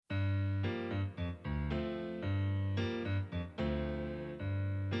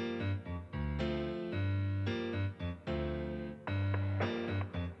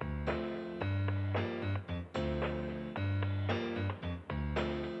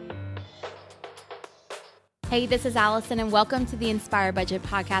Hey, this is Allison, and welcome to the Inspire Budget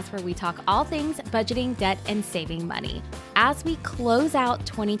podcast, where we talk all things budgeting, debt, and saving money. As we close out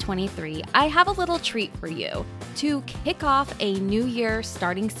 2023, I have a little treat for you. To kick off a new year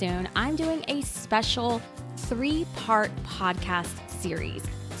starting soon, I'm doing a special 3-part podcast series.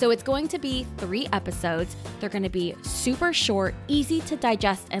 So it's going to be 3 episodes. They're going to be super short, easy to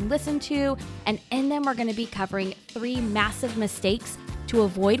digest and listen to. And in them, we're going to be covering 3 massive mistakes to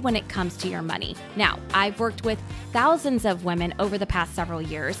avoid when it comes to your money. Now, I've worked with thousands of women over the past several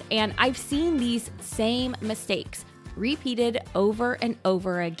years, and I've seen these same mistakes repeated over and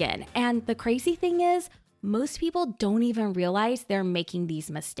over again. And the crazy thing is, most people don't even realize they're making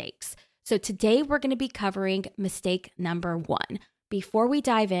these mistakes. So today we're going to be covering mistake number 1. Before we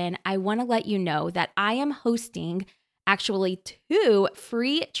dive in, I want to let you know that I am hosting actually 2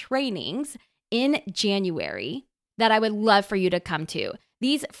 free trainings in January that I would love for you to come to.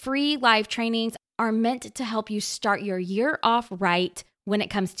 These free live trainings are meant to help you start your year off right when it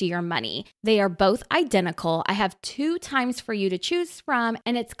comes to your money. They are both identical. I have 2 times for you to choose from,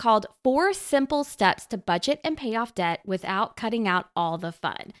 and it's called 4 Simple Steps to Budget and Pay Off Debt Without Cutting Out All the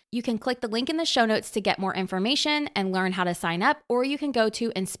Fun. You can click the link in the show notes to get more information and learn how to sign up, or you can go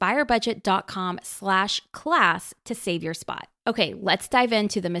to inspirebudget.com/class to save your spot. Okay, let's dive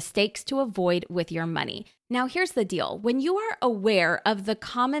into the mistakes to avoid with your money. Now, here's the deal. When you are aware of the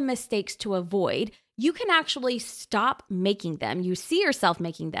common mistakes to avoid, you can actually stop making them. You see yourself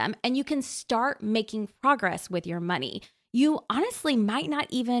making them, and you can start making progress with your money. You honestly might not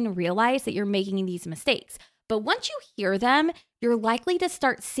even realize that you're making these mistakes, but once you hear them, you're likely to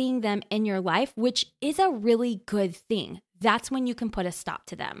start seeing them in your life, which is a really good thing. That's when you can put a stop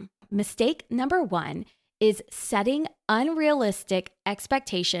to them. Mistake number 1 is setting unrealistic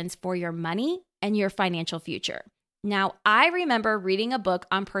expectations for your money and your financial future. Now, I remember reading a book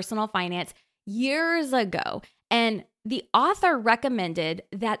on personal finance years ago, and the author recommended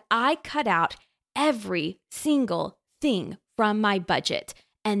that I cut out every single thing from my budget,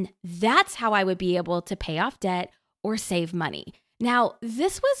 and that's how I would be able to pay off debt or save money. Now,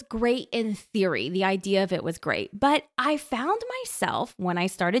 this was great in theory. The idea of it was great, but I found myself, when I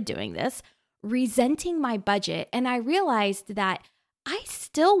started doing this, resenting my budget, and I realized that I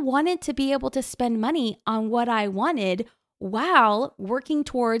still wanted to be able to spend money on what I wanted while working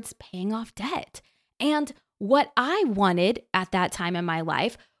towards paying off debt. And what I wanted at that time in my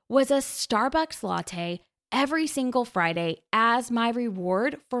life was a Starbucks latte every single Friday as my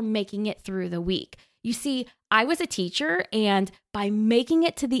reward for making it through the week. You see, I was a teacher, and by making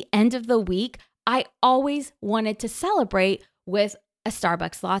it to the end of the week, I always wanted to celebrate with a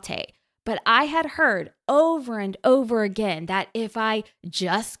Starbucks latte. But I had heard over and over again that if I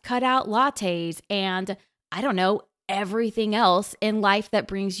just cut out lattes and, everything else in life that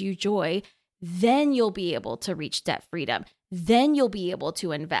brings you joy, then you'll be able to reach debt freedom. Then you'll be able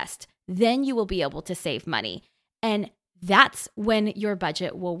to invest. Then you will be able to save money. And that's when your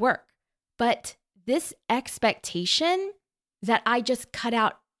budget will work. But this expectation that I just cut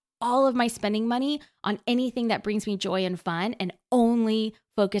out all of my spending money on anything that brings me joy and fun and only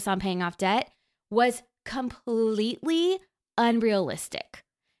focus on paying off debt was completely unrealistic.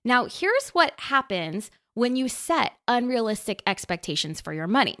 Now, here's what happens when you set unrealistic expectations for your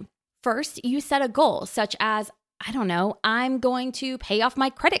money. First, you set a goal such as, I'm going to pay off my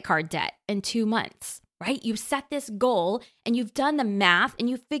credit card debt in 2 months, right? You set this goal and you've done the math and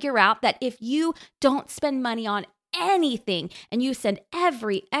you figure out that if you don't spend money on anything and you send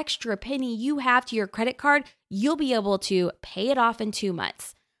every extra penny you have to your credit card, you'll be able to pay it off in 2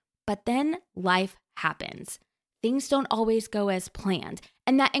 months. But then life happens. Things don't always go as planned.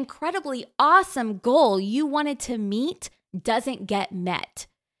 And that incredibly awesome goal you wanted to meet doesn't get met.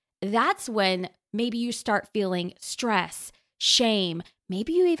 That's when maybe you start feeling stress, shame.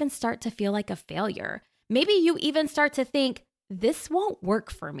 Maybe you even start to feel like a failure. Maybe you even start to think, this won't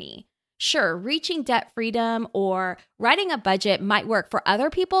work for me. Sure, reaching debt freedom or writing a budget might work for other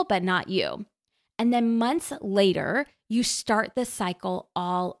people, but not you. And then months later, you start the cycle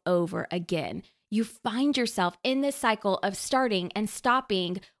all over again. You find yourself in this cycle of starting and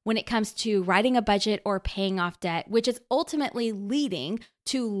stopping when it comes to writing a budget or paying off debt, which is ultimately leading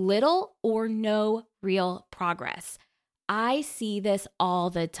to little or no real progress. I see this all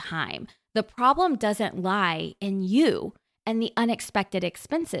the time. The problem doesn't lie in you and the unexpected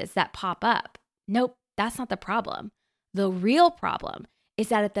expenses that pop up. Nope, that's not the problem. The real problem is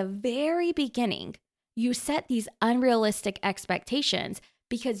that at the very beginning, you set these unrealistic expectations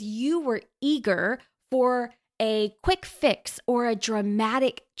because you were eager for a quick fix or a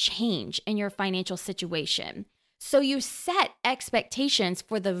dramatic change in your financial situation. So you set expectations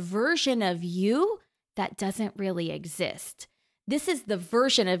for the version of you that doesn't really exist. This is the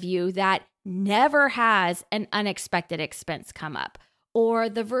version of you that never has an unexpected expense come up, or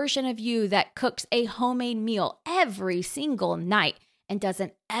the version of you that cooks a homemade meal every single night and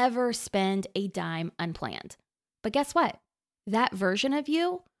doesn't ever spend a dime unplanned. But guess what? That version of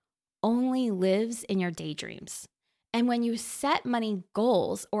you only lives in your daydreams. And when you set money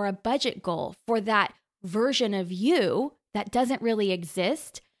goals or a budget goal for that version of you that doesn't really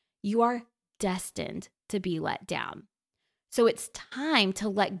exist, you are destined to be let down. So it's time to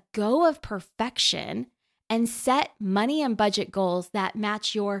let go of perfection and set money and budget goals that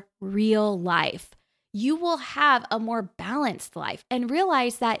match your real life. You will have a more balanced life and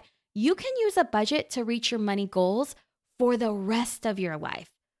realize that you can use a budget to reach your money goals for the rest of your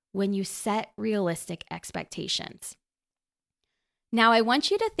life when you set realistic expectations. Now, I want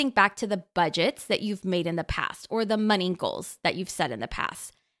you to think back to the budgets that you've made in the past or the money goals that you've set in the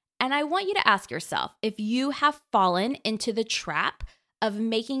past. And I want you to ask yourself if you have fallen into the trap of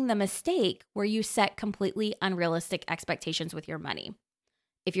making the mistake where you set completely unrealistic expectations with your money.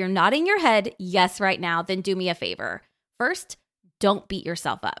 If you're nodding your head yes right now, then do me a favor. First, don't beat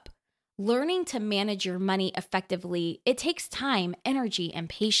yourself up. Learning to manage your money effectively, it takes time, energy, and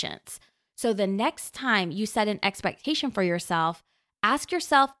patience. So the next time you set an expectation for yourself, ask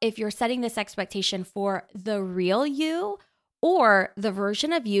yourself if you're setting this expectation for the real you or the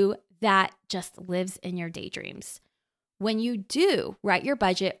version of you that just lives in your daydreams. When you do write your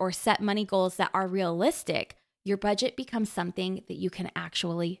budget or set money goals that are realistic, your budget becomes something that you can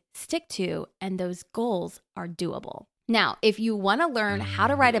actually stick to, and those goals are doable. Now, if you want to learn how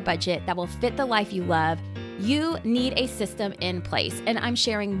to write a budget that will fit the life you love, you need a system in place. And I'm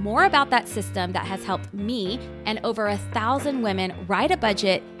sharing more about that system that has helped me and over 1,000 women write a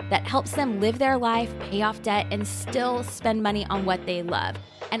budget that helps them live their life, pay off debt, and still spend money on what they love.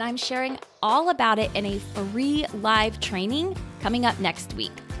 And I'm sharing all about it in a free live training coming up next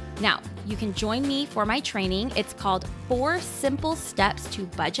week. Now, you can join me for my training. It's called 4 Simple Steps to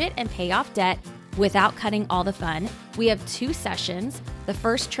Budget and Pay Off Debt Without Cutting All the Fun. We have 2 sessions. The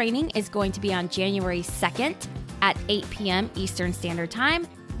first training is going to be on January 2nd at 8 p.m. Eastern Standard Time.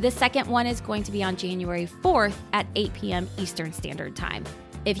 The second one is going to be on January 4th at 8 p.m. Eastern Standard Time.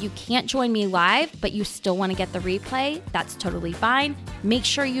 If you can't join me live, but you still want to get the replay, that's totally fine. Make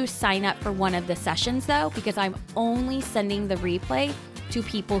sure you sign up for one of the sessions though, because I'm only sending the replay to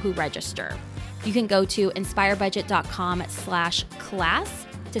people who register. You can go to inspirebudget.com/class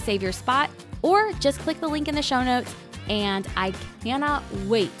to save your spot, or just click the link in the show notes, and I cannot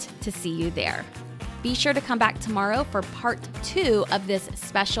wait to see you there. Be sure to come back tomorrow for part 2 of this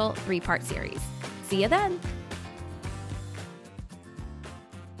special 3-part series. See you then.